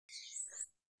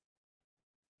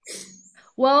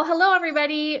Well, hello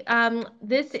everybody.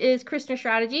 This is Christner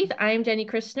Strategies. I'm Jenny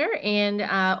Christner and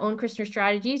own Christner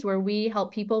Strategies, where we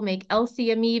help people make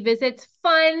LCME visits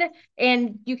fun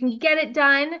and you can get it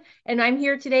done. And I'm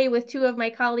here today with two of my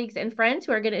colleagues and friends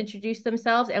who are going to introduce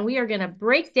themselves, and we are going to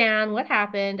break down what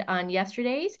happened on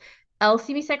yesterday's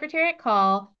LCME Secretariat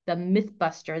call, the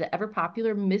Mythbuster, the ever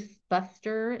popular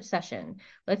Mythbuster session.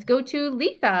 Let's go to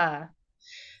Lisa.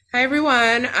 Hi,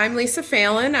 everyone. I'm Lisa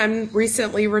Phelan. I'm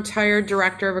recently retired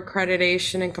Director of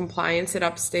Accreditation and Compliance at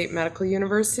Upstate Medical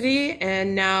University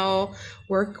and now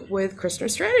work with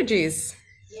Christner Strategies.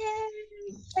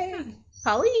 Yay!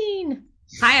 Colleen.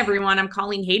 Hi, everyone. I'm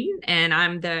Colleen Hayden, and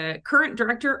I'm the current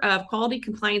Director of Quality,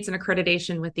 Compliance, and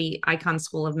Accreditation with the Icahn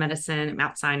School of Medicine at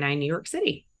Mount Sinai, New York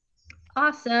City.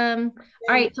 Awesome.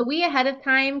 All right. So we ahead of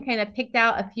time kind of picked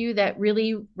out a few that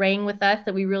really rang with us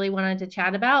that we really wanted to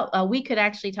chat about. We could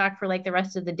actually talk for like the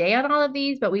rest of the day on all of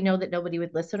these, but we know that nobody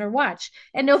would listen or watch,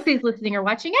 and nobody's listening or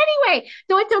watching anyway.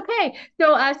 So it's okay.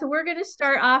 So we're going to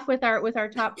start off with our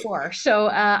top four. So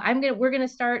we're going to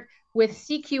start with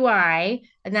CQI,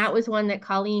 and that was one that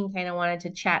Colleen kind of wanted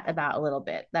to chat about a little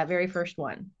bit. That very first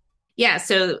one. Yeah,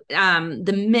 so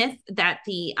the myth that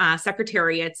the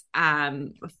Secretariat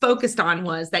focused on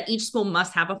was that each school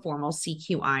must have a formal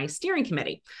CQI steering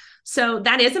committee. So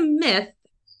that is a myth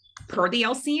per the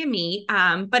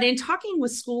LCME, but in talking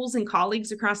with schools and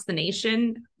colleagues across the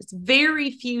nation,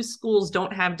 very few schools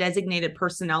don't have designated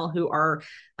personnel who are,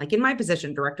 like in my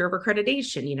position, Director of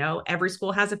Accreditation. You know, every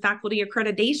school has a faculty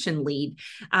accreditation lead.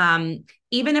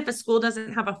 Even if a school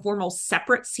doesn't have a formal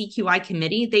separate CQI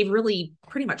committee, they've really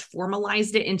pretty much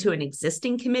formalized it into an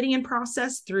existing committee and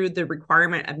process through the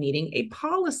requirement of needing a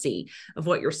policy of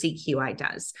what your CQI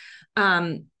does.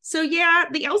 So yeah,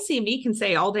 the LCME can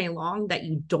say all day long that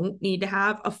you don't need to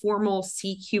have a formal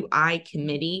CQI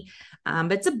committee,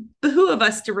 but it's a behoove of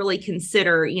us to really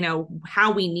consider,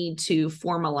 how we need to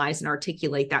formalize and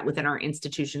articulate that within our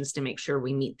institutions to make sure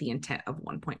we meet the intent of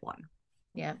 1.1.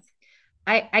 Yeah.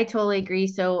 I totally agree.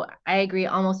 So I agree.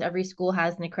 Almost every school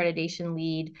has an accreditation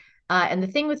lead. And the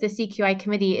thing with the CQI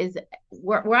committee is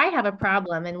where I have a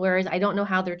problem, and whereas I don't know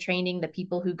how they're training the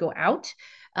people who go out,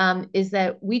 is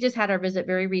that we just had our visit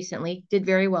very recently, did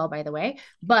very well, by the way.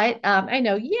 But I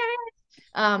know,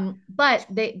 yeah. But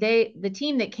the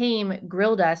team that came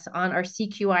grilled us on our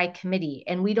CQI committee,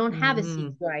 and we don't have a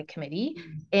CQI committee.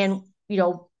 And,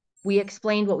 we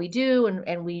explained what we do,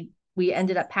 and we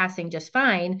ended up passing just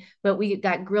fine, but we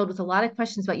got grilled with a lot of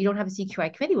questions about, you don't have a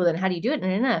CQI committee. Well, then how do you do it?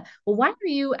 No. Well, why are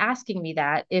you asking me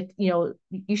that if, you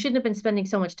shouldn't have been spending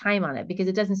so much time on it, because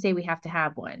it doesn't say we have to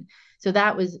have one. So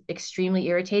that was extremely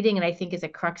irritating. And I think is a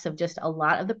crux of just a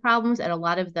lot of the problems, and a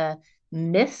lot of the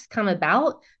myths come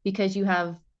about because you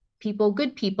have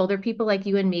good people. They're people like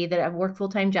you and me that have worked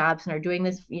full-time jobs and are doing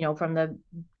this, from the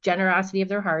generosity of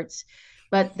their hearts,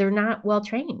 but they're not well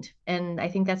trained. And I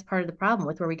think that's part of the problem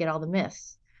with where we get all the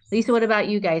myths. Lisa, what about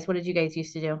you guys? What did you guys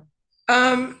used to do?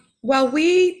 Well,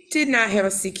 we did not have a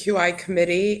CQI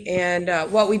committee, and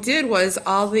what we did was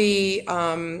all the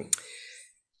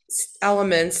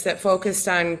elements that focused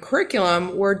on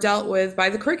curriculum were dealt with by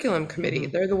the curriculum committee.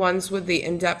 They're the ones with the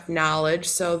in-depth knowledge.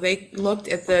 So they looked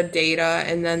at the data,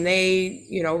 and then they,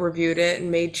 reviewed it and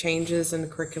made changes in the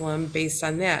curriculum based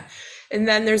on that. And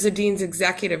then there's a dean's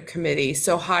executive committee.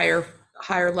 So higher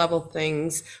level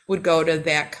things would go to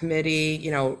that committee,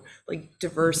 like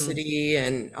diversity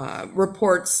and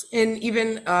reports, and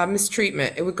even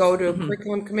mistreatment. It would go to a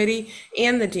curriculum committee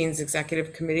and the dean's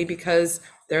executive committee, because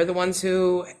they're the ones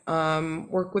who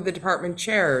work with the department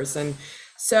chairs. And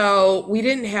so we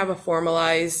didn't have a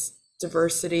formalized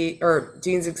diversity or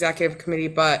dean's executive committee,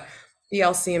 but the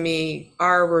LCME,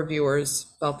 our reviewers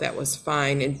felt that was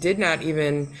fine, and I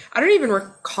don't even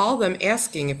recall them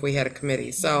asking if we had a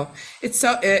committee. So it's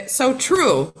so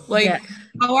true. Like, yeah.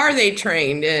 How are they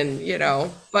trained? And,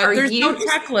 but there's no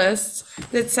checklist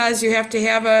that says you have to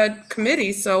have a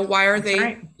committee. So why are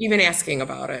they even asking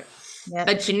about it? Yep.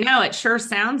 But it sure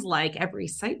sounds like every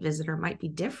site visitor might be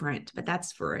different, but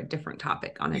that's for a different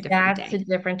topic on a different day. That's a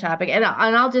different topic. And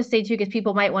I'll just say too, because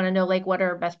people might want to know, like, what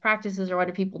are best practices or what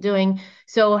are people doing?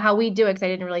 So how we do it, because I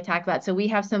didn't really talk about. So we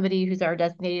have somebody who's our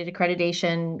designated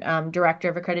accreditation director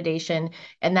of accreditation,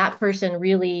 and that person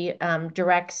really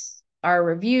directs our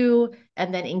review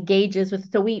and then engages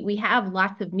with, so we have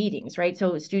lots of meetings, right?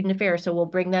 So student affairs, so we'll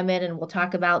bring them in and we'll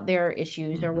talk about their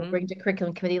issues, or we'll bring to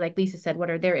curriculum committee, like Lisa said, what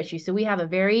are their issues? So we have a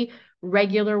very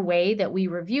regular way that we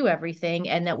review everything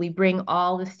and that we bring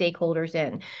all the stakeholders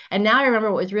in. And now I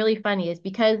remember what was really funny is,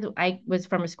 because I was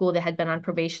from a school that had been on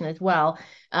probation as well.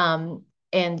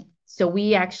 And so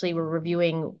we actually were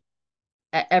reviewing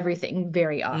everything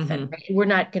very often. Mhm. Right? We're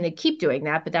not going to keep doing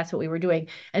that, but that's what we were doing.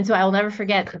 And so I'll never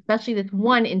forget, especially this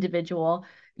one individual,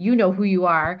 you know who you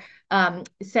are,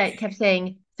 kept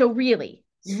saying, so really,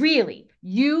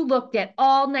 you looked at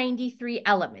all 93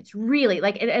 elements, really,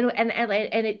 like, and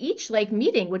at each like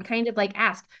meeting would kind of like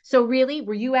ask, so really,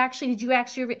 did you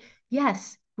actually,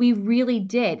 yes, we really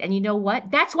did. And you know what?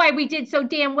 That's why we did so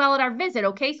damn well at our visit.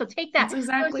 Okay. So take that. That's So it's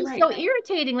exactly just right. so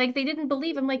irritating. Like they didn't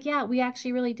believe. I'm like, yeah, we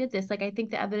actually really did this. Like, I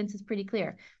think the evidence is pretty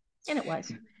clear. And it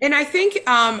was. And I think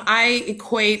I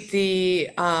equate the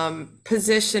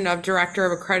position of director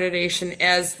of accreditation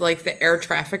as like the air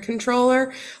traffic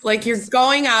controller. Like you're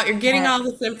going out, you're getting all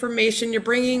this information, you're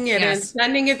bringing it in,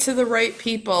 sending it to the right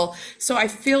people. So I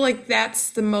feel like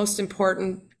that's the most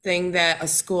important thing that a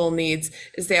school needs,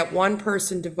 is that one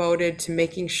person devoted to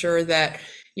making sure that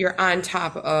you're on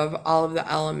top of all of the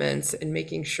elements and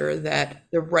making sure that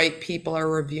the right people are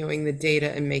reviewing the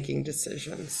data and making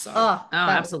decisions. So. Oh,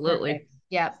 absolutely.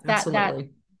 Yeah,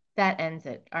 absolutely. That ends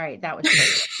it. All right, that was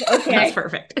perfect. Okay. That's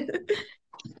perfect.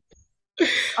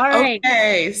 All right.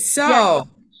 Okay, so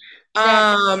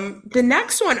the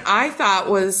next one I thought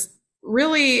was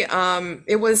really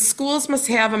it was schools must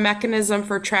have a mechanism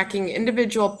for tracking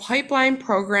individual pipeline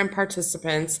program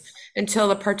participants until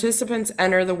the participants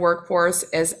enter the workforce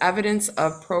as evidence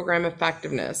of program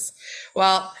effectiveness.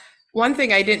 Well, one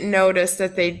thing I didn't notice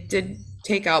that they did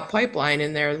take out pipeline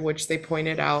in there, which they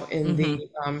pointed out in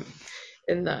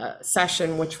the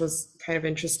session, which was kind of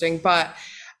interesting. But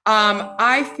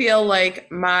I feel like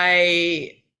all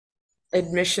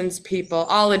admissions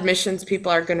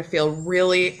people are going to feel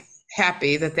really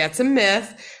happy that that's a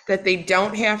myth, that they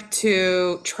don't have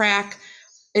to track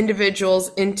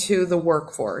individuals into the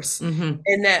workforce,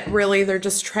 and that really they're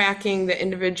just tracking the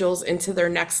individuals into their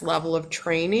next level of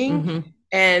training.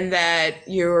 And that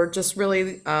you're just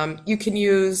really, you can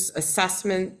use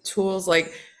assessment tools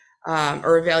like,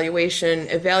 or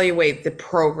evaluate the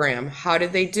program. How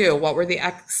did they do? What were the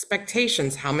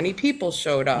expectations? How many people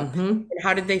showed up? And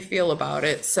how did they feel about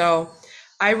it? So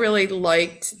I really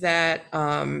liked that,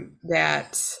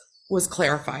 that was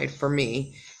clarified for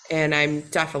me. And I'm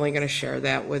definitely going to share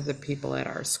that with the people at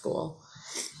our school.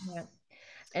 Yeah.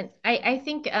 And I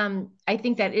think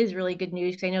that is really good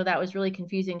news, because I know that was really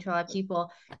confusing to a lot of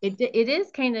people. It is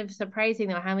kind of surprising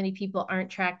though how many people aren't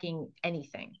tracking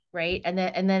anything, right? And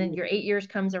then your 8 years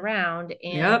comes around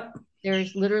and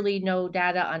there's literally no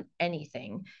data on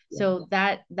anything. So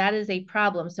that is a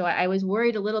problem. So I was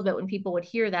worried a little bit when people would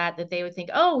hear that they would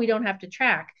think, oh, we don't have to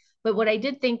track. But what I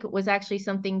did think was actually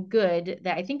something good,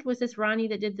 that I think was this Ronnie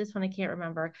that did this one. I can't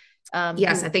remember.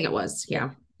 Yes, I think it was.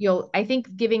 Yeah. I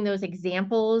think giving those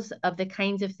examples of the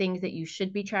kinds of things that you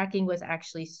should be tracking was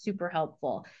actually super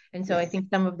helpful. And so I think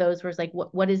some of those was like,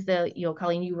 what is the,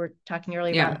 Colleen, you were talking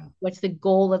earlier about what's the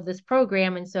goal of this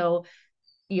program? And so,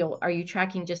 are you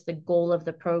tracking just the goal of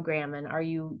the program, and are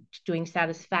you doing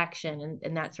satisfaction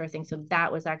and that sort of thing? So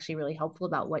that was actually really helpful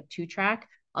about what to track.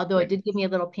 Although it did give me a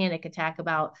little panic attack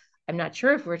about, I'm not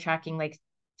sure if we're tracking like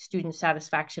student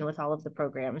satisfaction with all of the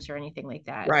programs or anything like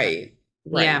that. Right.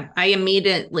 Yeah, I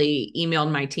immediately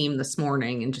emailed my team this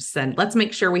morning and just said, let's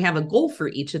make sure we have a goal for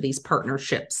each of these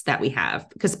partnerships that we have,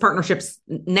 because partnerships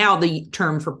now the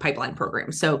term for pipeline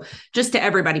programs. So just to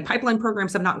everybody, pipeline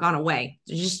programs have not gone away.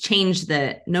 They just changed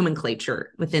the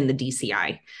nomenclature within the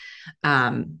DCI.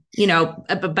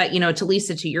 But to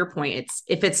Lisa, to your point,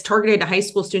 if it's targeted to high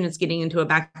school students getting into a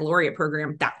baccalaureate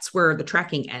program, that's where the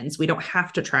tracking ends. We don't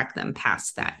have to track them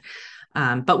past that.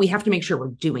 But we have to make sure we're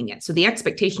doing it. So the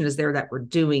expectation is there that we're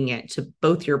doing it, to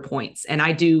both your points. And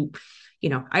I do,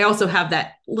 I also have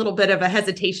that little bit of a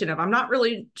hesitation of, I'm not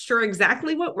really sure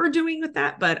exactly what we're doing with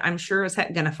that, but I'm sure as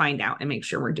heck going to find out and make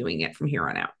sure we're doing it from here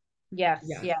on out. Yes.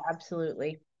 Yeah,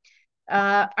 absolutely.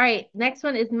 All right. Next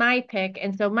one is my pick.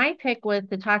 And so my pick was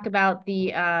to talk about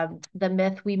the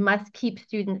myth, we must keep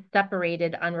students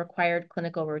separated on required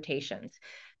clinical rotations.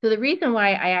 So the reason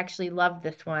why I actually love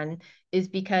this one is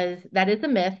because that is a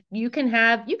myth. You can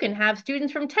have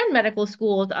students from 10 medical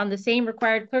schools on the same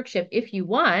required clerkship if you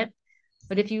want.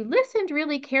 But if you listened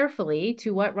really carefully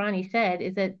to what Ronnie said,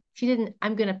 is that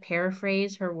I'm going to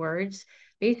paraphrase her words.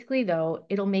 Basically, though,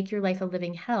 it'll make your life a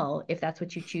living hell if that's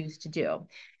what you choose to do.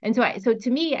 And so to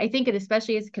me, I think it,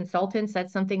 especially as consultants,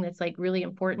 that's something that's like really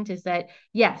important, is that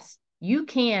yes, you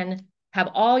can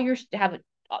have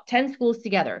 10 schools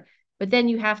together, but then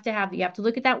you have to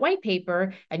look at that white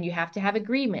paper, and you have to have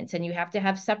agreements, and you have to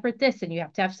have separate this, and you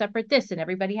have to have separate this, and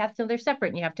everybody has to, they're separate,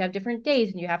 and you have to have different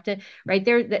days, and you have to, right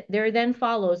there then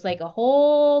follows like a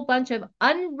whole bunch of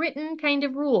unwritten kind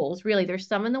of rules. Really, there's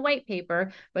some in the white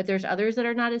paper, but there's others that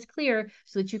are not as clear,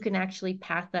 so that you can actually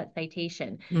pass that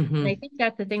citation. Mm-hmm. And I think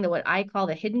that's the thing, that what I call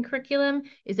the hidden curriculum,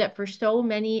 is that for so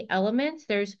many elements,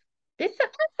 there's this,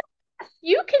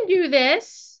 you can do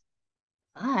this,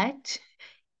 but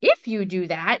if you do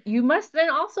that, you must then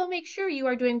also make sure you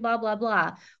are doing blah, blah,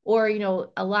 blah. Or, I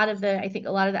think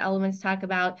a lot of the elements talk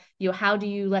about, how do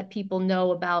you let people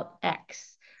know about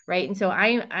X, right? And so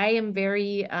I am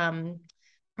very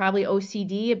probably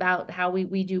OCD about how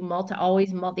we do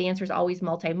the answer is always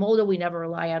multimodal. We never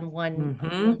rely on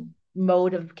one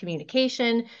mode of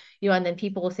communication, and then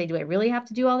people will say, do I really have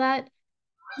to do all that?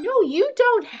 No, you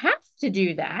don't have to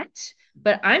do that.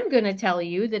 But I'm going to tell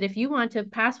you that if you want to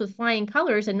pass with flying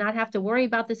colors and not have to worry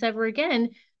about this ever again,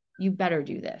 you better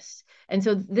do this. And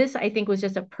so this, I think, was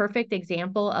just a perfect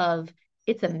example of,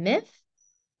 it's a myth,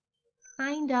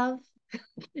 kind of,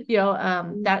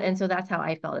 that. And so that's how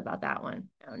I felt about that one.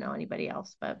 I don't know anybody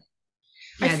else, but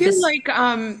I feel like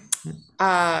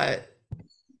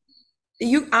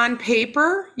you, on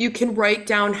paper, you can write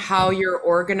down how you're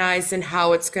organized and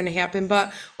how it's going to happen.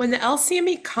 But when the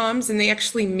LCME comes and they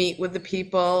actually meet with the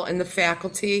people and the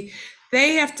faculty,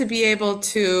 they have to be able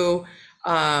to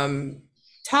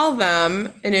tell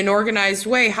them in an organized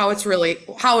way how it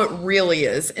really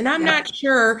is. And I'm not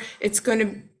sure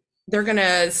they're going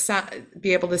to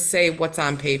be able to say what's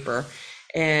on paper.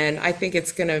 And I think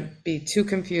it's going to be too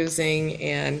confusing.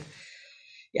 And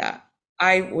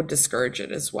I would discourage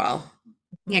it as well.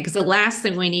 Yeah, because the last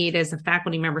thing we need is a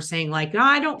faculty member saying like, no,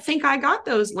 I don't think I got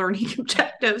those learning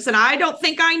objectives, and I don't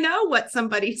think I know what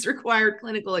somebody's required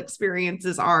clinical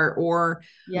experiences are, or,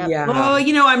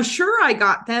 I'm sure I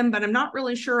got them, but I'm not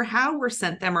really sure how we're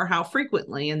sent them or how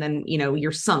frequently. And then,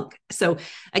 you're sunk. So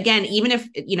again, even if,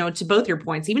 to both your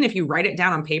points, even if you write it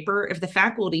down on paper, if the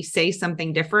faculty say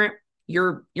something different,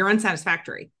 you're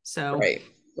unsatisfactory. So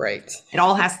Right. It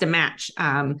all has to match.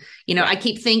 I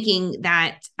keep thinking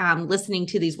that listening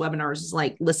to these webinars is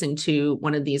like listening to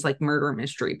one of these like murder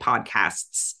mystery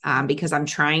podcasts, because I'm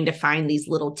trying to find these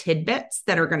little tidbits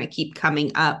that are going to keep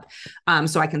coming up,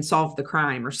 so I can solve the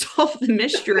crime or solve the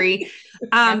mystery,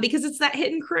 because it's that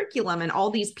hidden curriculum and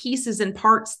all these pieces and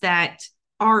parts that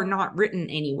are not written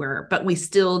anywhere, but we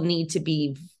still need to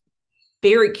be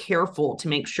very careful to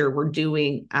make sure we're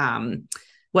doing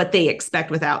what they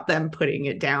expect without them putting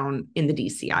it down in the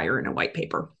DCI or in a white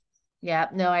paper. Yeah,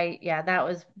 no, that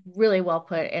was really well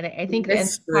put. And I think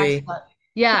mystery. Right.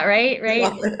 Yes,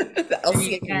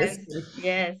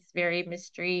 very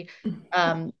mystery.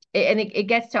 And it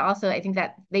gets to also, I think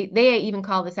that they even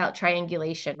call this out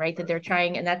triangulation, right? That they're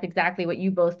trying, and that's exactly what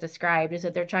you both described, is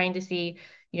that they're trying to see,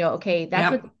 okay,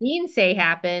 that's what the deans say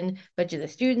happened, but do the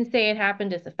students say it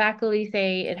happened? Does the faculty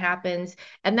say it happens?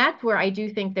 And that's where I do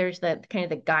think there's the kind of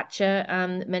the gotcha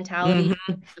mentality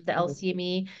of the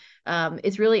LCME.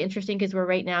 It's really interesting because we're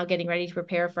right now getting ready to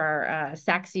prepare for our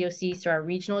SAC-COC, so our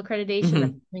regional accreditation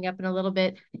that's coming up in a little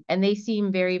bit, and they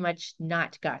seem very much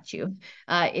not got you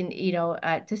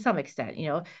to some extent.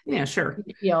 Yeah, sure.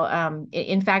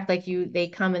 In fact,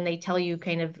 they come and they tell you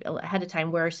kind of ahead of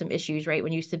time where are some issues, right?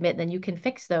 When you submit, then you can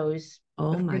fix those.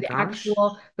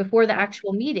 Before the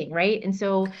actual meeting, right? And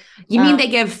so you mean they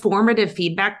give formative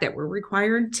feedback that we're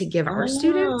required to give our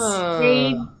students?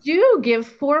 They do give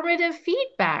formative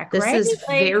feedback. This right? is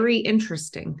very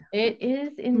interesting. It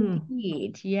is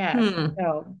indeed. Yes.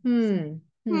 So,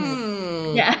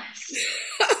 yes.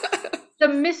 The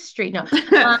mystery. No.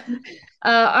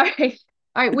 All right.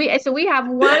 All right, so we have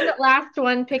one last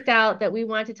one picked out that we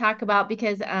want to talk about,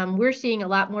 because we're seeing a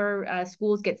lot more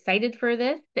schools get cited for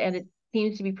this, and it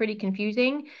seems to be pretty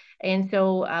confusing. And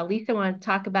so Lisa wanted to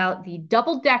talk about the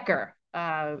double-decker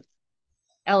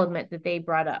element that they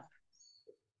brought up.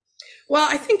 Well,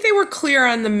 I think they were clear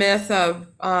on the myth of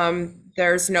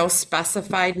there's no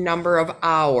specified number of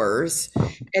hours,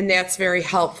 and that's very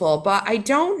helpful. But I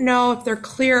don't know if they're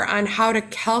clear on how to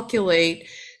calculate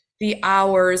the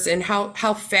hours and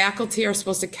how faculty are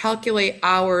supposed to calculate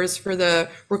hours for the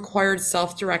required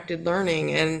self-directed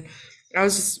learning. And I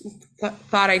was just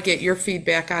thought I'd get your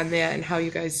feedback on that and how you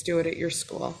guys do it at your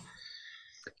school.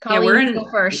 Colleen, go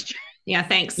first. Yeah,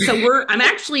 thanks. So I'm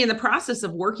actually in the process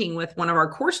of working with one of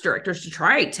our course directors to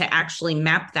try to actually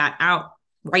map that out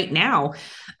right now.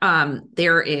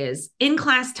 There is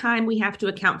in-class time we have to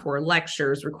account for,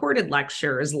 lectures, recorded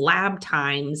lectures, lab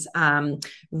times,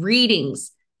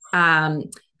 readings,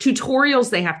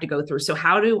 tutorials they have to go through. So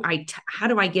how do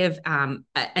I give an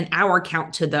hour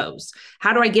count to those?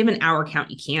 How do I give an hour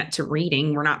count? You can't to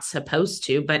reading. We're not supposed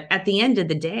to. But at the end of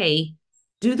the day,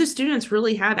 do the students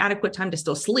really have adequate time to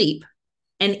still sleep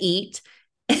and eat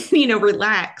and,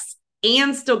 relax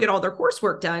and still get all their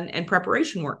coursework done and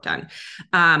preparation work done?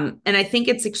 And I think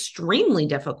it's extremely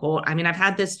difficult. I mean, I've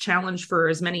had this challenge for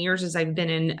as many years as I've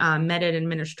been in med ed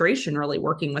administration, really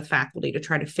working with faculty to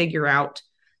try to figure out,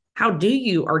 how do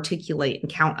you articulate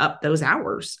and count up those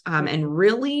hours, and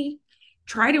really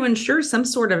try to ensure some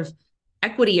sort of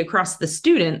equity across the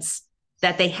students,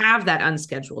 that they have that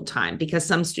unscheduled time, because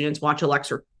some students watch a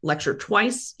lecture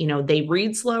twice, they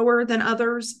read slower than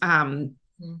others.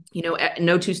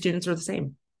 No two students are the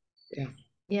same. Yeah.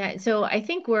 Yeah. So I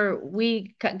think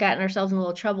we gotten ourselves in a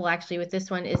little trouble actually with this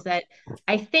one is that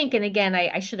I think, and again,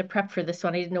 I should have prepped for this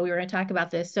one. I didn't know we were going to talk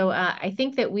about this. So I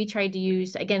think that we tried to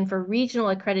use, again, for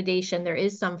regional accreditation, there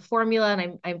is some formula,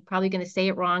 and I'm probably going to say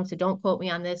it wrong, so don't quote me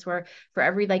on this, where for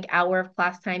every hour of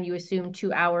class time, you assume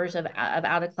 2 hours of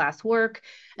out of class work.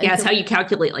 And yeah, it's how you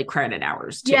calculate credit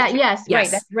hours too. Yeah. Yes.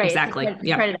 Right. That's right. Exactly.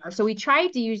 Credit hours. So we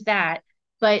tried to use that.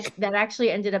 But that actually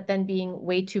ended up then being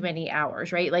way too many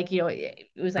hours, right?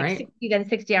 It was like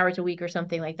 60 hours a week or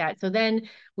something like that. So then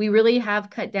we really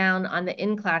have cut down on the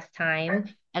in-class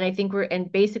time. And I think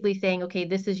and basically saying, okay,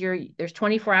 there's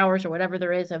 24 hours or whatever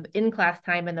there is of in-class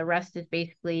time. And the rest is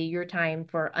basically your time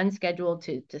for unscheduled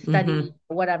to study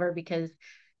or whatever, because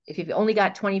if you've only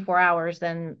got 24 hours,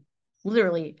 then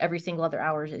literally every single other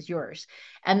hour is yours.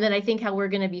 And then I think how we're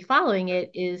going to be following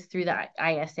it is through the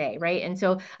ISA, right? And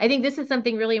so I think this is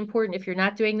something really important if you're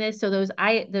not doing this. So those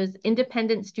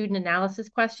independent student analysis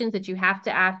questions that you have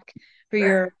to ask for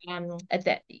your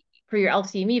for your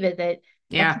LCME visit,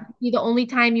 that's the only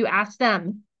time you ask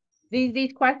them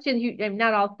these questions.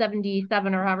 Not all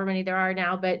 77 or however many there are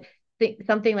now, but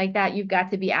something like that you've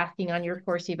got to be asking on your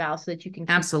course eval so that you can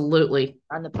keep absolutely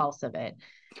on the pulse of it.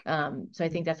 So I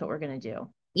think that's what we're going to do.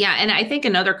 Yeah. And I think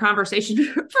another conversation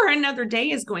for another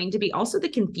day is going to be also the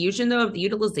confusion, though, of the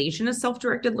utilization of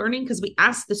self-directed learning, because we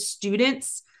ask the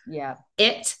students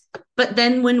but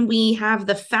then when we have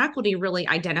the faculty really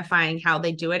identifying how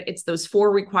they do it, it's those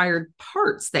 4 required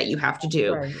parts that you have to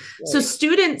do. Right. So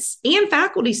students and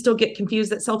faculty still get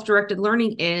confused that self-directed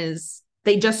learning is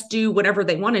they just do whatever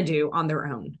they want to do on their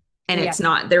own. And it's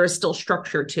not, there is still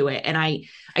structure to it. And I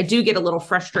do get a little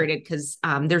frustrated because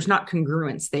there's not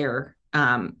congruence there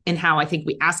in how I think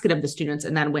we ask it of the students,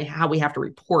 and then how we have to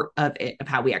report of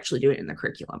how we actually do it in the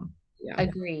curriculum. Yeah.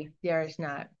 Agree. There is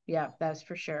not. Yeah, that's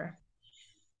for sure.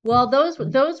 Well, those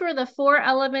were the 4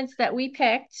 elements that we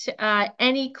picked.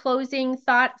 Any closing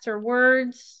thoughts or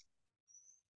words?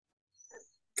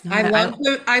 I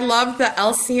love the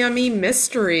LCME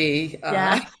mystery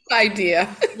idea.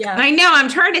 Yeah, I know. I'm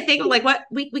trying to think of what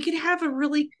we could have a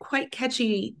really quite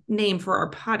catchy name for our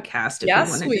podcast if we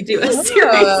wanted to do a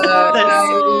series of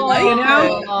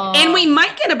this. And we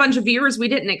might get a bunch of viewers we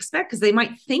didn't expect, because they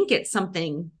might think it's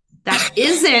something that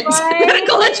isn't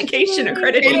medical education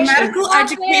accreditation. And medical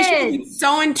education is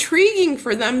so intriguing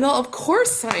for them. They'll of course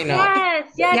sign up.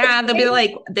 Yes. Yeah, they'll be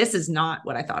like, this is not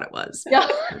what I thought it was. Yeah.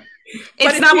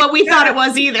 It's not what we thought it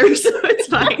was either, so it's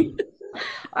fine.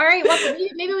 All right, well,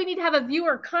 maybe we need to have a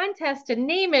viewer contest to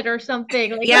name it or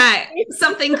something.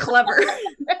 Something clever.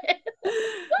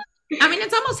 I mean,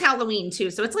 it's almost Halloween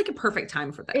too, so it's like a perfect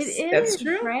time for this. It is. That's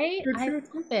true, right? I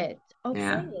love it.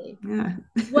 Okay. Yeah.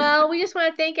 Well, we just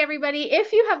want to thank everybody.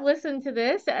 If you have listened to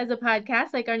this as a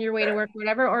podcast, on your way to work, or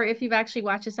whatever, or if you've actually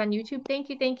watched us on YouTube, thank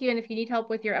you. And if you need help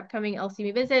with your upcoming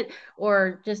LCME visit,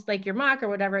 or just your mock or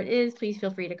whatever it is, please feel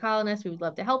free to call on us. We would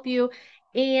love to help you.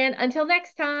 And until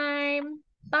next time,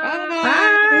 bye.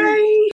 Bye.